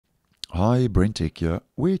Hi, BrenTech here,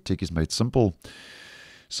 where tech is made simple.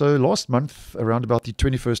 So last month, around about the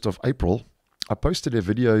 21st of April, I posted a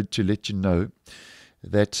video to let you know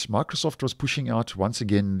that Microsoft was pushing out once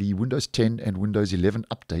again the Windows 10 and Windows 11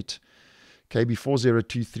 update,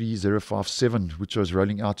 KB4023057, which was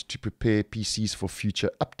rolling out to prepare PCs for future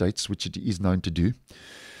updates, which it is known to do.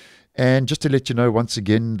 And just to let you know once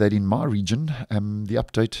again that in my region, the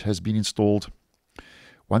update has been installed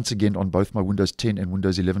once again on both my Windows 10 and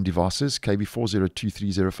Windows 11 devices,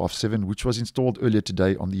 KB4023057, which was installed earlier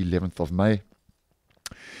today on the 11th of May.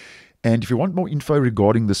 And if you want more info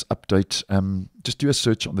regarding this update, just do a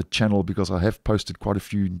search on the channel because I have posted quite a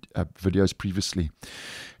few videos previously.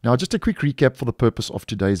 Now, just a quick recap for the purpose of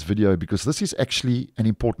today's video, because this is actually an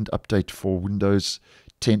important update for Windows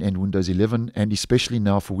 10 and Windows 11, and especially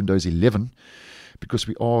now for Windows 11, because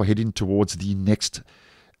we are heading towards the next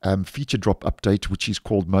feature drop update, which is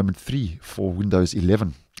called Moment 3 for Windows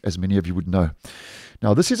 11, as many of you would know.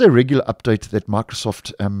 Now, this is a regular update that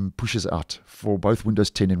Microsoft pushes out for both Windows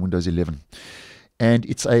 10 and Windows 11. And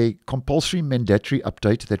it's a compulsory mandatory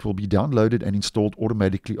update that will be downloaded and installed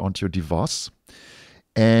automatically onto your device.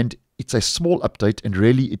 And it's a small update, and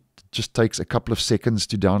really it just takes a couple of seconds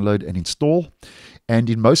to download and install. And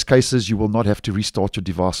in most cases, you will not have to restart your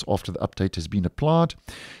device after the update has been applied.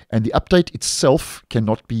 And the update itself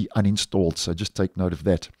cannot be uninstalled, so just take note of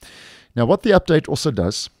that. Now, what the update also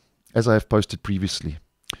does, as I have posted previously,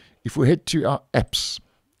 if we head to our apps,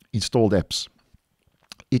 installed apps,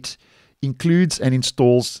 it includes and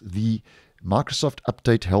installs the Microsoft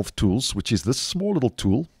Update Health Tools, which is this small little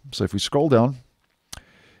tool. So if we scroll down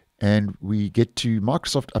and we get to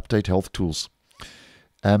Microsoft Update Health Tools,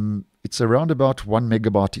 it's around about 1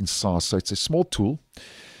 megabyte in size, so it's a small tool.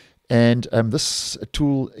 And this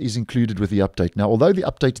tool is included with the update. Now, although the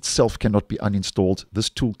update itself cannot be uninstalled, this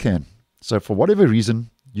tool can. So for whatever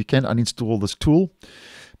reason, you can uninstall this tool.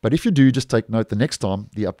 But if you do, just take note the next time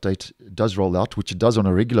the update does roll out, which it does on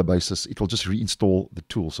a regular basis, it will just reinstall the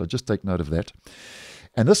tool. So just take note of that.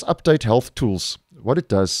 And this Update Health Tools, what it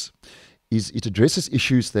does is it addresses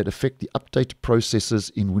issues that affect the update processes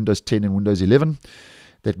in Windows 10 and Windows 11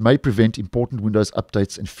 that may prevent important Windows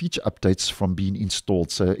updates and feature updates from being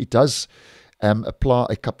installed. So it does apply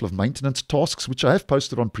a couple of maintenance tasks, which I have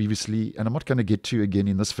posted on previously, and I'm not going to get to again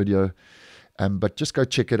in this video. But just go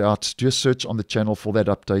check it out. Do a search on the channel for that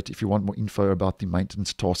update if you want more info about the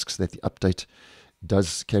maintenance tasks that the update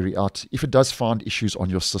does carry out, if it does find issues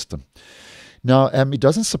on your system. Now, it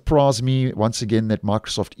doesn't surprise me, once again, that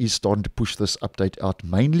Microsoft is starting to push this update out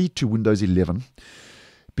mainly to Windows 11,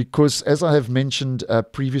 because as I have mentioned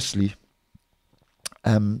previously,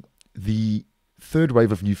 the third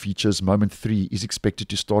wave of new features, Moment 3, is expected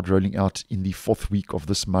to start rolling out in the 4th week of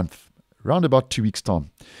this month, around about 2 weeks'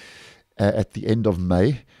 time, at the end of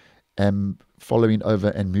May, following over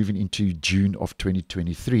and moving into June of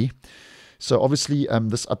 2023. So obviously,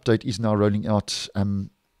 this update is now rolling out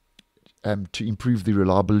to improve the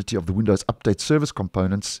reliability of the Windows Update service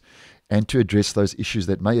components and to address those issues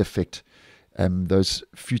that may affect those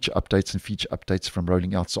future updates and feature updates from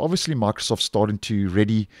rolling out. So obviously Microsoft's starting to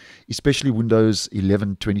ready, especially Windows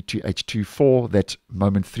 11 22H2 for that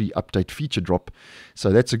Moment 3 update feature drop.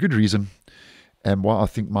 So that's a good reason why I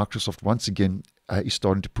think Microsoft once again is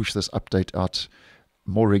starting to push this update out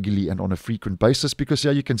more regularly and on a frequent basis, because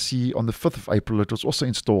you can see on the 5th of April it was also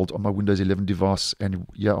installed on my Windows 11 device, and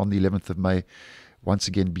on the 11th of May once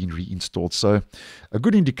again being reinstalled. So a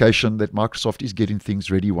good indication that Microsoft is getting things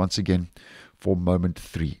ready once again for Moment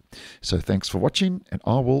 3. So thanks for watching, and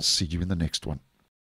I will see you in the next one.